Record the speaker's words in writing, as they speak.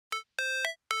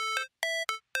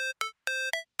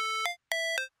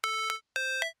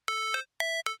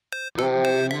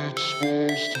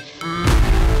Never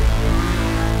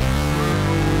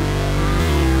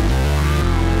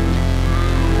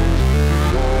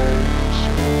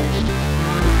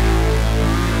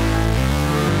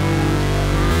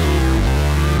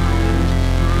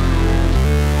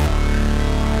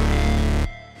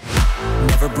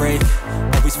break,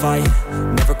 always fight,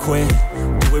 never quit,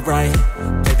 do it right,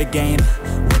 play the game,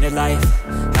 win it life,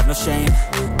 have no shame,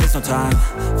 there's no time,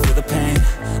 feel the pain,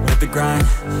 live the grind,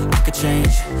 I could change,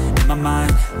 in my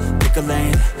mind, pick a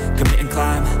lane, commit and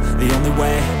climb, the only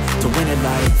way to win it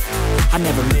life, I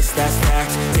never miss, that's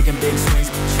fact, taking big swings,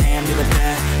 put your hand to the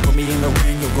bat, put me in the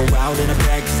ring, you'll go out in a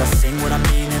bag, cause I sing what I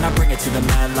mean and I bring it to the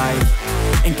mad light,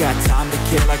 ain't got time to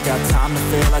kill, I got time to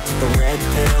feel, I took the red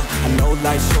pill, I know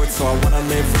life's short so I wanna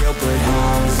live real, but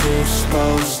how's it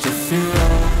supposed to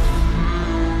feel?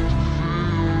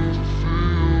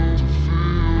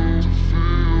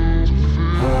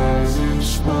 How's it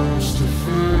supposed to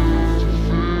feel?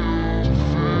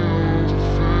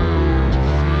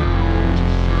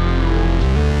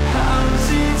 How's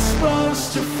it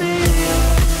supposed to feel?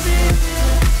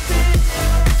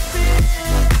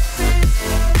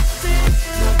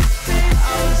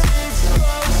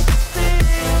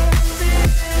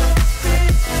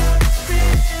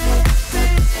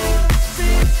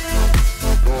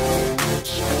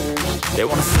 They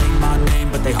wanna say my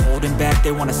name, but they holding back.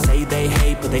 They wanna say they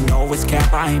hate, but they know it's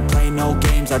cap. I ain't play no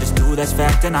games, I just do that's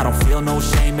fact. And I don't feel no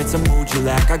shame, it's a mood you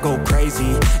lack. I go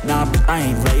crazy, nah, but I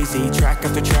ain't lazy. Track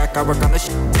after track, I work on this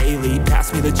shit daily.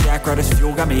 Pass me the jack, right as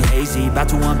fuel, got me hazy. About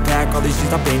to unpack all these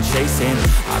things I've been chasing.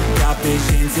 I've got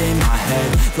visions in my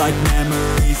head, like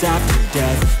memories after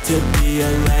death. To be a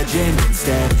legend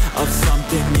instead of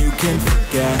something you can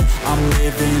forget. I'm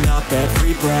living up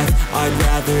every breath, I'd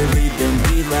rather lead than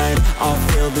be led. I'll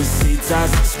fill the seats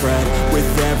as I spread with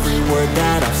every word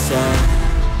that I've said.